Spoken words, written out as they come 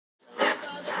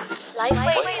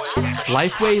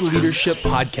Lifeway Leadership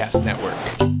Podcast Network.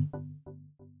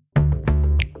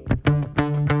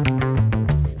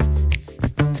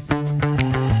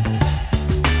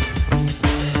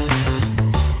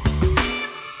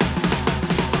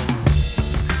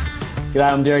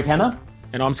 G'day, I'm Derek Hanna.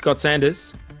 And I'm Scott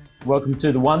Sanders. Welcome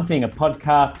to The One Thing, a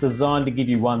podcast designed to give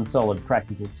you one solid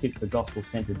practical tip for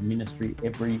gospel-centered ministry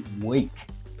every week.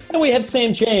 And we have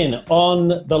Sam Chan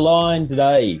on the line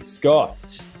today.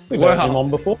 Scott, we've had him on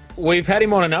before. We've had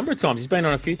him on a number of times. He's been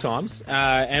on a few times.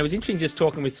 And it was interesting just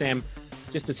talking with Sam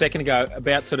just a second ago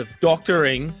about sort of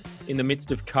doctoring in the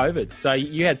midst of COVID. So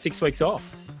you had 6 weeks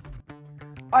off.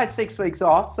 I had 6 weeks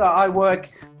off. So I work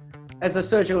as a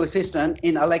surgical assistant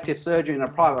in elective surgery in a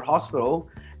private hospital.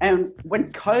 And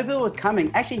when COVID was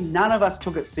coming, actually none of us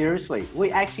took it seriously. We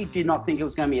actually did not think it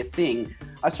was going to be a thing.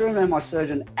 I still remember my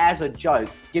surgeon, as a joke,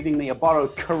 giving me a bottle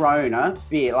of Corona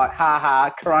beer, like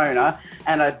Corona,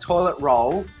 and a toilet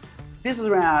roll. This was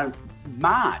around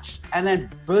March, and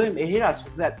then boom, it hit us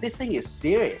that this thing is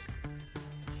serious.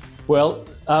 Well,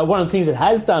 one of the things it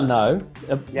has done though,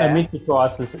 amidst the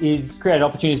crisis, is create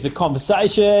opportunities for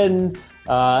conversation,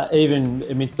 even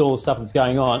amidst all the stuff that's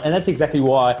going on. And that's exactly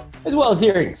why, as well as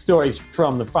hearing stories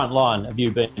from the front line of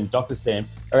you being Dr. Sam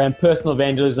around personal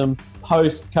evangelism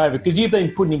post-COVID, because you've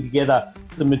been putting together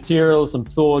some materials, some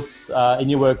thoughts in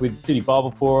your work with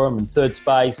CityBibleForum and Third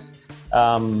Space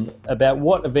about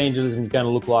what evangelism is going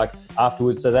to look like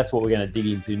afterwards. So that's what we're going to dig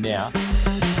into now.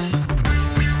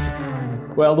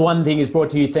 Well, The One Thing is brought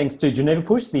to you thanks to Geneva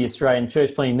Push, the Australian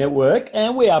Church Planting Network,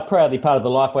 and we are proudly part of the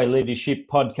Lifeway Leadership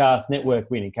Podcast Network.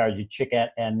 We encourage you to check out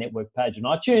our network page on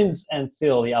iTunes and see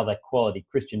all the other quality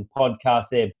Christian podcasts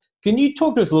there. Can you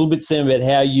talk to us a little bit, Sam, about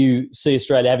how you see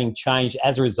Australia having changed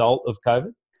as a result of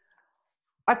COVID?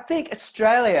 I think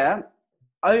Australia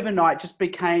overnight just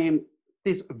became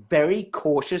this very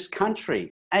cautious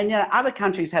country. And other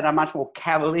countries had a much more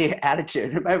cavalier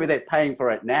attitude. Maybe they're paying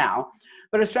for it now.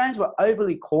 But Australians were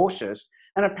overly cautious,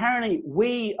 and apparently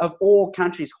we, of all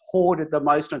countries, hoarded the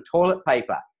most on toilet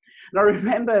paper. And I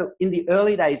remember in the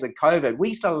early days of COVID, we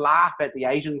used to laugh at the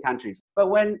Asian countries.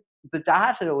 But when the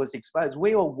data was exposed,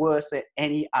 we were worse than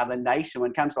any other nation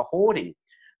when it comes to hoarding.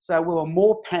 So we were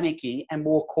more panicky and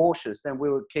more cautious than we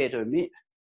would care to admit.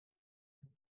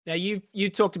 Now, you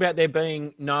talked about there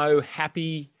being no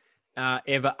happy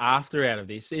ever after out of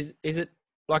this. Is that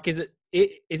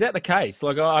the case?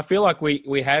 Like, I feel like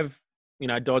we have,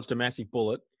 dodged a massive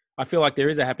bullet. I feel like there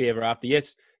is a happy ever after.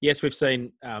 Yes, we've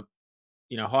seen,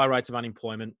 high rates of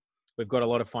unemployment. We've got a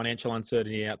lot of financial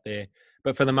uncertainty out there,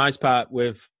 but for the most part,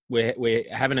 we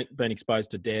haven't been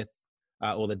exposed to death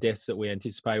or the deaths that we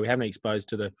anticipated. We haven't been exposed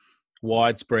to the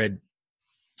widespread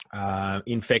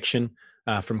infection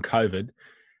from COVID.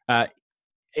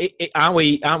 Aren't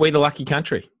we the lucky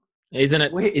country? Isn't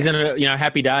it?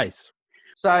 Happy days.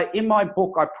 So in my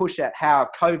book, I push at how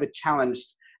COVID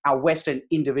challenged our Western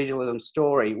individualism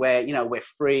story where, we're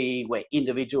free, we're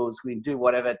individuals, we do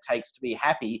whatever it takes to be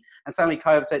happy. And suddenly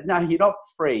COVID said, no, you're not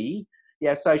free. You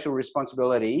have social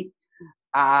responsibility.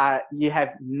 You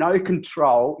have no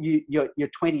control. Your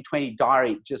 2020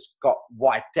 diary just got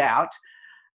wiped out.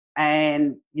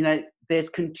 And, there's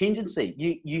contingency.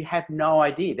 You have no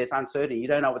idea. There's uncertainty. You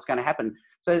don't know what's going to happen.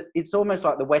 So it's almost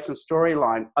like the Western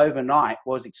storyline overnight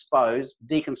was exposed,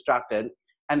 deconstructed,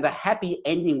 and the happy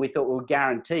ending we thought were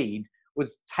guaranteed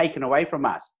was taken away from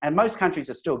us. And most countries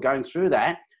are still going through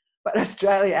that. But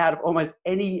Australia, out of almost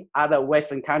any other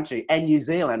Western country, and New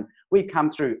Zealand, we've come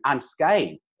through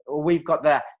unscathed. We've got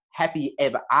the happy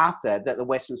ever after that the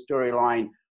Western storyline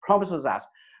promises us.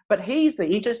 But here's the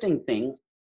interesting thing.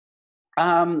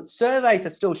 Surveys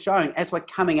are still showing, as we're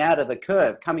coming out of the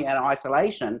curve, coming out of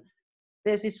isolation,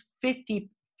 there's this 50%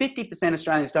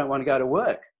 Australians don't want to go to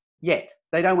work yet.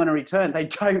 They don't want to return. They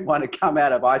don't want to come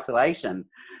out of isolation.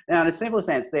 Now, in a simple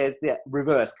sense, there's the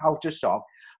reverse culture shock.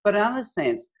 But in another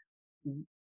sense,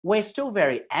 we're still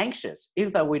very anxious,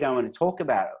 even though we don't want to talk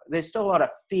about it. There's still a lot of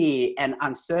fear and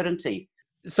uncertainty.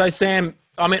 So, Sam,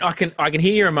 I mean, I can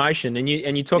hear your emotion, and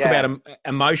you talk about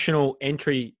emotional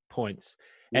entry points.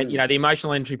 And, the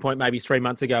emotional entry point maybe 3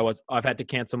 months ago was I've had to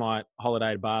cancel my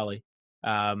holiday to Bali.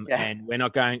 And we're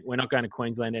not going to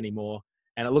Queensland anymore.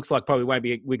 And it looks like probably we won't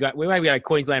be going to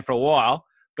Queensland for a while,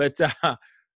 but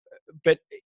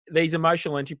these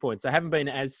emotional entry points, they haven't been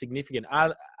as significant.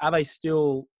 Are they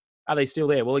still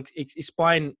there? Well,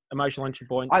 explain emotional entry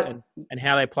points and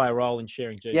how they play a role in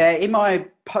sharing Jesus. Yeah, in my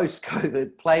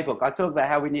post-COVID playbook, I talk about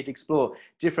how we need to explore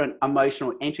different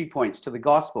emotional entry points to the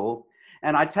gospel.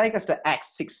 And I take us to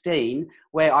Acts 16,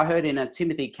 where I heard in a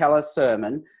Timothy Keller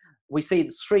sermon we see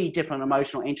three different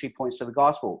emotional entry points to the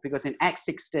gospel, because in Acts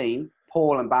 16,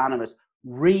 Paul and Barnabas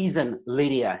reason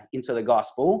Lydia into the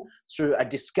gospel through a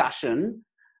discussion,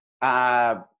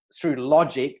 through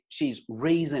logic. She's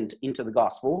reasoned into the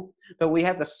gospel. But we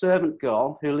have the servant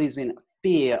girl who lives in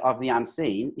fear of the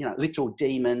unseen, literal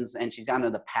demons, and she's under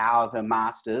the power of her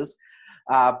masters.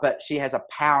 But she has a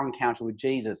power encounter with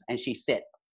Jesus and she's set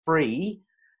free.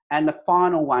 And the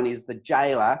final one is the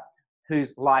jailer,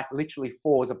 whose life literally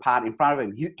falls apart in front of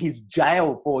him. His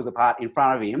jail falls apart in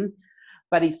front of him,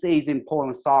 but he sees in Paul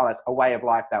and Silas a way of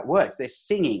life that works. They're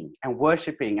singing and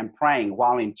worshiping and praying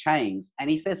while in chains. And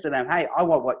he says to them, hey, I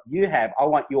want what you have. I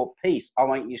want your peace. I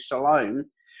want your shalom.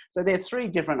 So there are three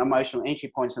different emotional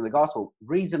entry points in the gospel: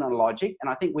 reason and logic.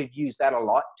 And I think we've used that a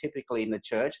lot, typically in the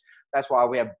church. That's why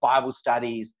we have Bible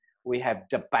studies, we have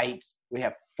debates, we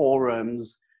have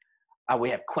forums, we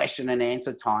have question and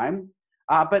answer time.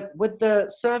 But with the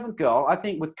servant girl, I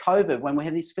think with COVID, when we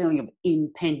have this feeling of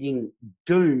impending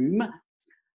doom,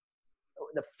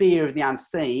 the fear of the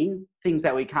unseen, things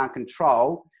that we can't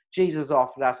control, Jesus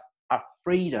offered us a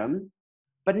freedom.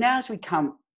 But now as we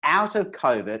come out of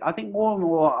COVID, I think more and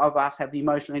more of us have the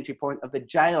emotional entry point of the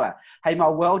jailer. Hey, my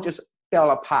world just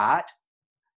fell apart.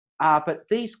 But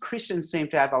these Christians seem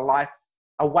to have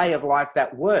a way of life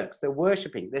that works. They're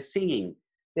worshiping, they're singing,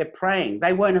 they're praying.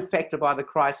 They weren't affected by the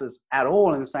crisis at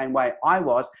all in the same way I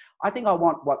was. I think I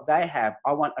want what they have.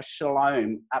 I want a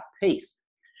shalom, a peace.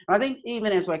 And I think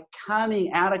even as we're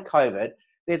coming out of COVID,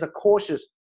 there's a cautious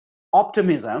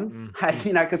optimism,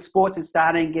 because sports is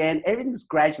starting again. Everything's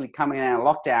gradually coming out of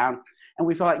lockdown. And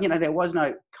we feel like, there was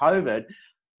no COVID.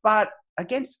 But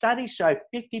again, studies show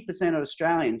 50% of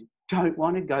Australians don't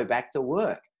want to go back to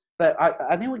work. But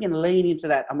I think we can lean into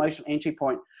that emotional entry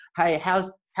point. Hey,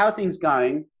 how are things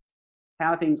going?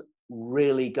 How are things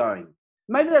really going?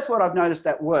 Maybe that's what I've noticed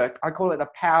at work. I call it the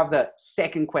power of the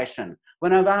second question.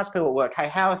 When I've asked people at work, hey,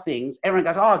 how are things? Everyone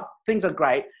goes, oh, things are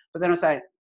great. But then I say,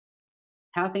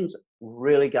 how are things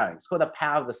really going? It's called the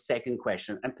power of the second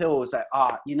question. And people will say,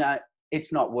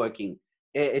 it's not working.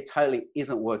 It totally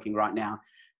isn't working right now.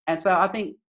 And so I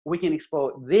think we can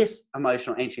explore this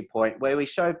emotional entry point where we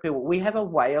show people we have a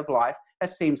way of life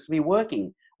that seems to be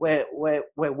working. We're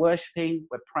worshiping,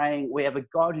 we're praying, we have a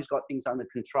God who's got things under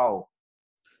control.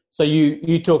 So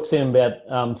you talk, Sam,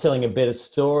 about telling a better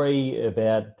story,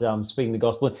 about speaking the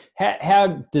gospel.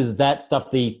 How does that stuff,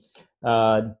 the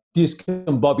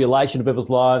discombobulation of people's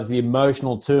lives, the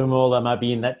emotional turmoil that might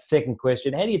be in that second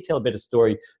question, how do you tell a better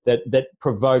story that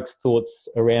provokes thoughts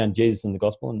around Jesus and the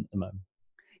gospel in the moment?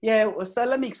 Yeah, well, so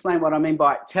let me explain what I mean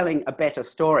by telling a better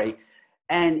story.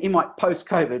 And in my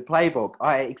post-COVID playbook,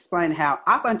 I explain how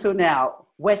up until now,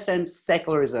 Western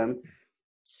secularism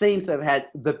seems to have had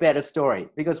the better story,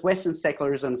 because Western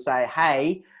secularism say,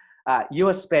 hey, you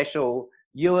are special,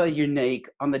 you are unique.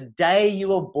 On the day you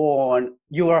were born,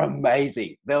 you are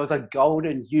amazing. There was a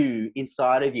golden you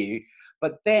inside of you.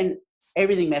 But then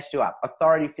everything messed you up.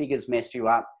 Authority figures messed you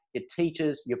up. Your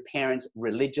teachers, your parents,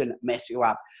 religion messed you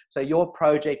up. So your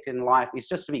project in life is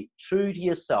just to be true to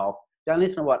yourself. Don't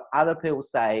listen to what other people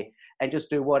say and just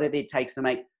do whatever it takes to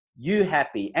make you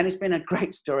happy. And it's been a great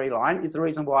storyline. It's the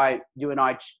reason why you and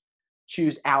I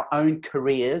choose our own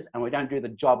careers and we don't do the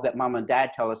job that mum and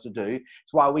dad tell us to do.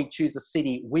 It's why we choose the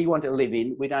city we want to live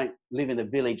in. We don't live in the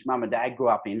village mum and dad grew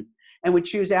up in. And we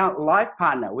choose our life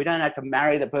partner. We don't have to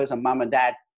marry the person mum and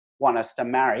dad want us to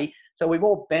marry. So we've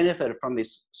all benefited from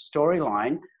this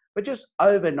storyline. But just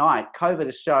overnight, COVID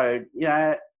has showed,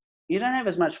 you don't have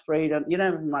as much freedom, you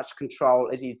don't have as much control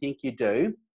as you think you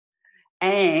do.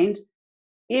 And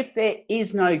if there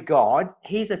is no God,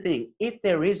 here's the thing. If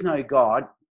there is no God,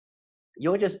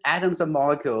 you're just atoms and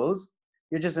molecules.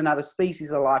 You're just another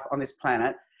species of life on this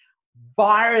planet.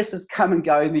 Viruses come and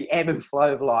go in the ebb and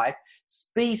flow of life.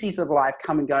 Species of life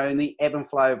come and go in the ebb and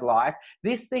flow of life.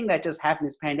 This thing that just happened,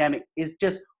 this pandemic, is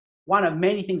just one of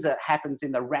many things that happens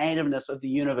in the randomness of the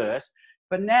universe.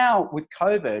 But now with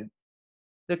COVID,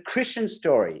 the Christian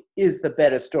story is the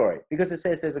better story, because it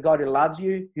says there's a God who loves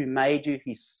you, who made you,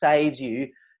 he saves you.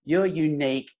 You're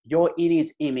unique. You're in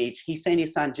his image. He sent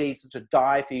his son Jesus to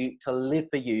die for you, to live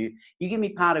for you. You can be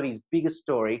part of his bigger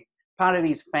story, part of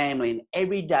his family. And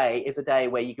every day is a day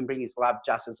where you can bring his love,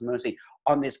 justice, and mercy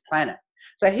on this planet.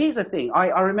 So here's the thing.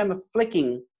 I remember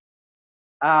flicking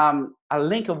a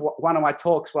link of one of my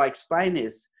talks where I explained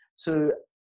this to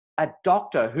a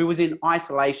doctor who was in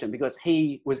isolation because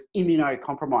he was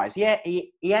immunocompromised. Yeah,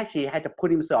 he actually had to put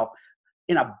himself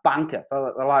in a bunker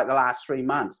for like the last 3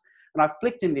 months. And I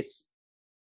flicked him this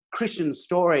Christian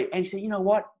story and he said, you know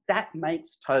what? That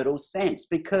makes total sense,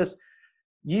 because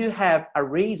you have a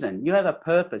reason, you have a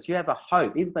purpose, you have a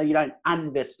hope. Even though you don't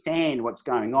understand what's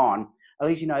going on, at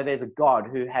least you know there's a God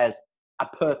who has a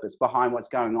purpose behind what's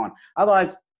going on.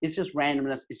 Otherwise, it's just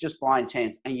randomness, it's just blind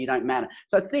chance, and you don't matter.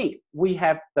 So I think we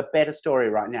have the better story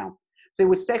right now. See,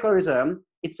 with secularism,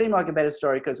 it seemed like a better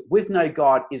story because with no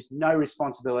God is no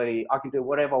responsibility. I can do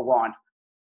whatever I want.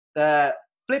 The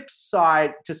flip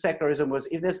side to secularism was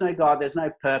if there's no God, there's no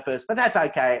purpose, but that's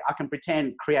okay. I can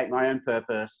pretend, create my own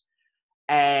purpose,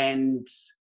 and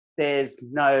there's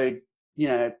no,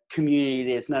 community,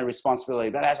 there's no responsibility,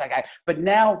 but that's okay. But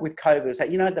now with COVID, it's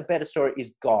like, the better story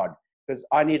is God, because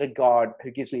I need a God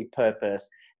who gives me purpose.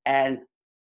 And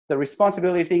the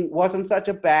responsibility thing wasn't such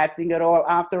a bad thing at all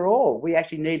after all. We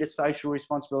actually need a social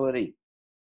responsibility.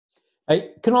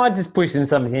 Hey, can I just push in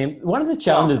something here? One of the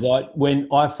challenges when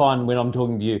I'm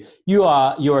talking to you,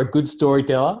 you're a good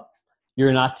storyteller. You're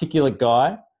an articulate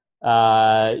guy.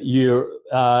 You've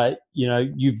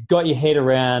got your head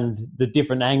around the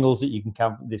different angles that you can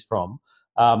come this from.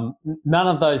 None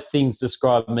of those things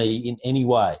describe me in any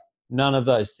way. None of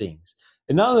those things.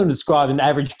 And none of them describe an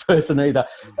average person either.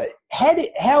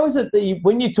 How is it that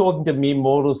when you're talking to mere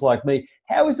mortals like me,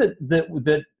 how is it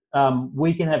that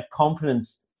we can have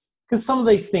confidence? Because some of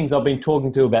these things I've been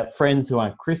talking to about friends who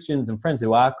aren't Christians and friends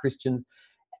who are Christians.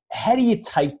 How do you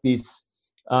take this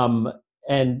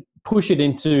and push it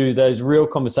into those real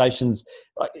conversations?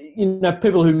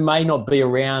 People who may not be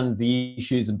around the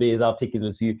issues and be as articulate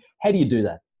as you. How do you do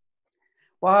that?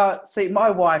 Well, see, my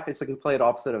wife is the complete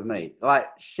opposite of me. Like,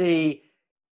 she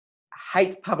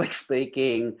hates public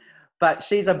speaking, but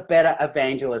she's a better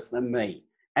evangelist than me.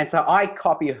 And so I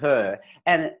copy her,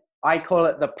 and I call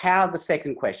it the power of the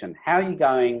second question. How are you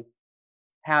going?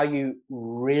 How are you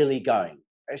really going?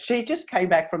 She just came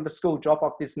back from the school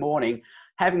drop-off this morning,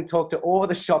 having talked to all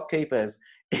the shopkeepers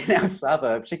in our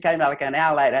suburb. She came out like an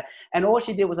hour later, and all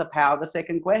she did was a power of the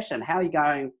second question. How are you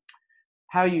going?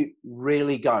 How are you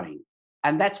really going?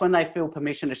 And that's when they feel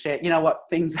permission to share,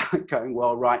 things aren't going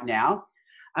well right now.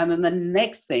 And then the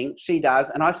next thing she does,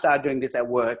 and I started doing this at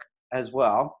work as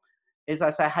well, is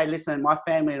I say, hey, listen, my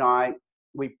family and I,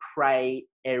 we pray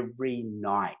every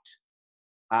night.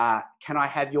 Can I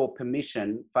have your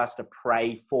permission for us to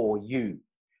pray for you?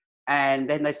 And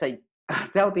then they say,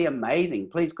 that would be amazing.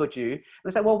 Please, could you? And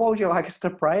they say, well, what would you like us to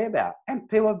pray about? And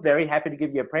people are very happy to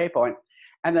give you a prayer point.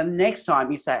 And the next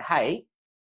time you say, hey,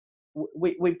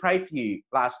 we prayed for you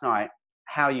last night.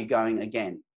 How are you going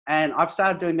again? And I've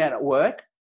started doing that at work,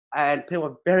 and people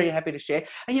are very happy to share.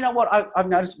 And you know what? I've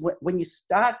noticed when you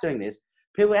start doing this,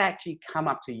 people actually come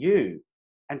up to you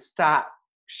and start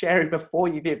sharing before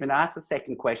you've even asked the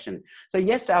second question. So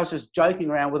yesterday I was just joking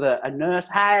around with a nurse.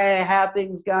 Hey, how are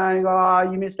things going? Oh,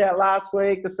 you missed out last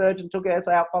week. The surgeon took us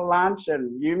out for lunch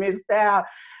and you missed out.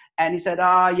 And he said,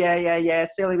 oh, yeah,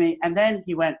 silly me. And then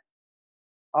he went,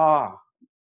 oh,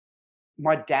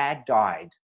 my dad died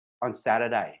on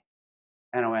Saturday.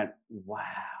 And I went, wow.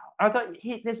 I thought,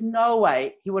 there's no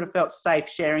way he would have felt safe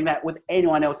sharing that with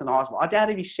anyone else in the hospital. I doubt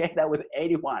if he shared that with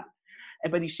anyone.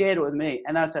 But he shared it with me.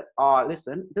 And I said, oh,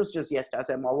 listen, this was just yesterday. I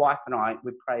said, my wife and I,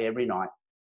 we pray every night.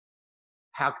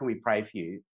 How can we pray for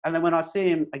you? And then when I see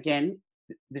him again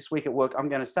this week at work, I'm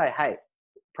going to say, hey,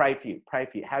 pray for you.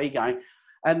 How are you going?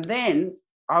 And then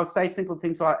I'll say simple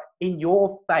things like, in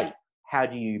your faith, how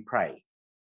do you pray?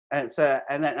 And so,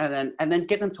 and then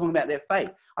get them talking about their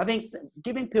faith. I think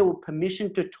giving people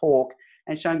permission to talk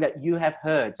and showing that you have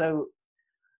heard. So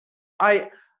I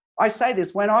say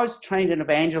this, when I was trained in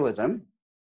evangelism,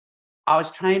 I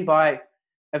was trained by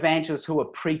evangelists who were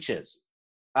preachers.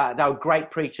 They were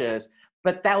great preachers,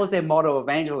 but that was their motto of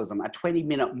evangelism, a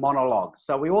 20-minute monologue.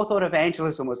 So we all thought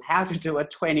evangelism was how to do a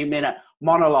 20-minute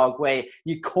monologue where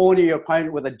you corner your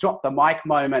opponent with a drop the mic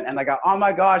moment and they go, oh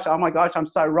my gosh, I'm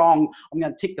so wrong. I'm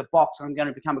going to tick the box and I'm going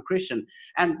to become a Christian.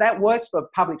 And that works for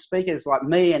public speakers like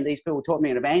me and these people taught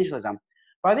me in evangelism.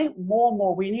 But I think more and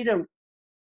more we need to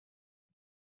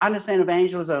understand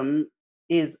evangelism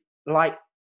is like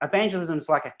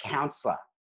a counselor,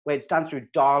 where it's done through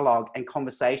dialogue and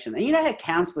conversation. And you know how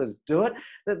counselors do it?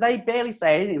 That they barely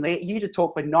say anything. They get you to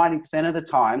talk for 90% of the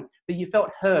time, but you felt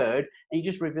heard and you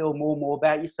just reveal more and more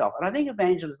about yourself. And I think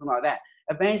evangelism like that,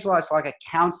 evangelize like a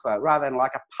counselor rather than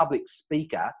like a public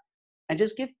speaker, and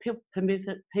just give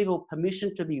people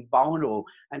permission to be vulnerable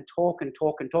and talk. And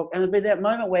there'll be that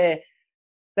moment where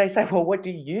they say, well, what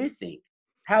do you think?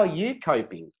 How are you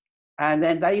coping? And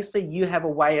then they see you have a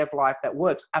way of life that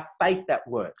works, a faith that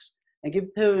works. And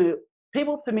give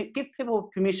people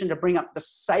permission to bring up the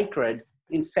sacred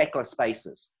in secular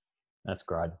spaces. That's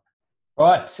great. All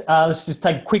right, let's just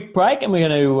take a quick break and we're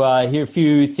going to hear a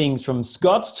few things from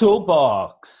Scott's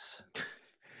Toolbox.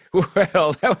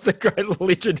 Well, that was a great little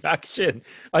introduction.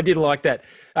 I did like that.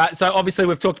 So obviously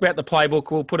we've talked about the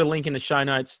playbook. We'll put a link in the show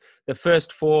notes. The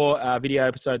first 4 video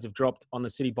episodes have dropped on the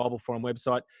City Bible Forum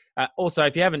website. Also,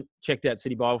 if you haven't checked out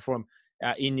City Bible Forum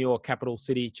in your capital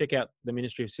city, check out the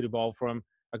ministry of City Bible Forum,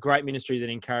 a great ministry that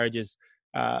encourages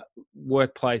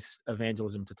workplace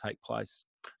evangelism to take place.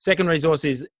 Second resource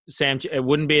is Sam. It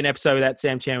wouldn't be an episode without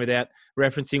Sam Chan without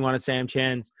referencing one of Sam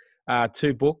Chan's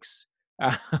 2 books.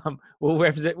 We'll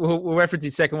reference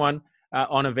his second one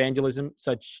on evangelism.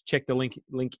 So check the link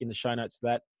in the show notes to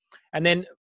that. And then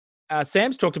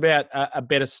Sam's talked about a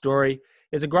better story.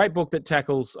 There's a great book that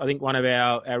tackles, I think, one of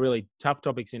our really tough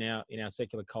topics in our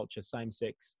secular culture,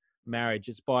 same-sex marriage.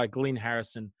 It's by Glyn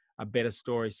Harrison, A Better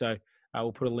Story. So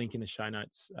we'll put a link in the show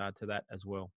notes to that as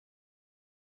well.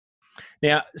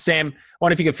 Now, Sam, I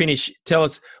wonder if you could finish. Tell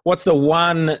us, what's the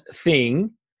one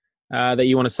thing that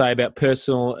you want to say about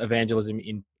personal evangelism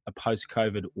in a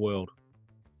post-COVID world?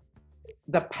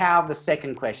 The power of the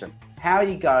second question. How are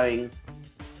you going?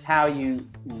 How are you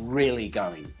really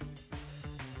going?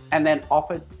 And then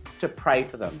offer to pray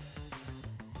for them.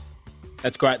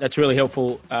 That's great. That's really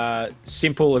helpful.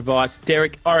 Simple advice.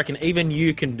 Derek, I reckon even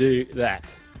you can do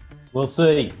that. We'll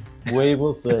see. We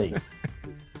will see.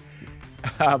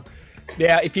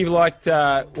 Now, if you've liked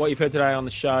what you've heard today on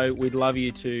the show, we'd love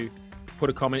you to put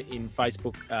a comment in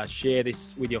Facebook, share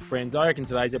this with your friends. I reckon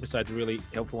today's episode is a really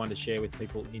helpful one to share with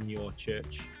people in your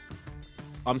church.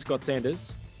 I'm Scott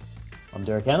Sanders. I'm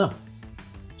Derek Hanna.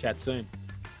 Chat soon.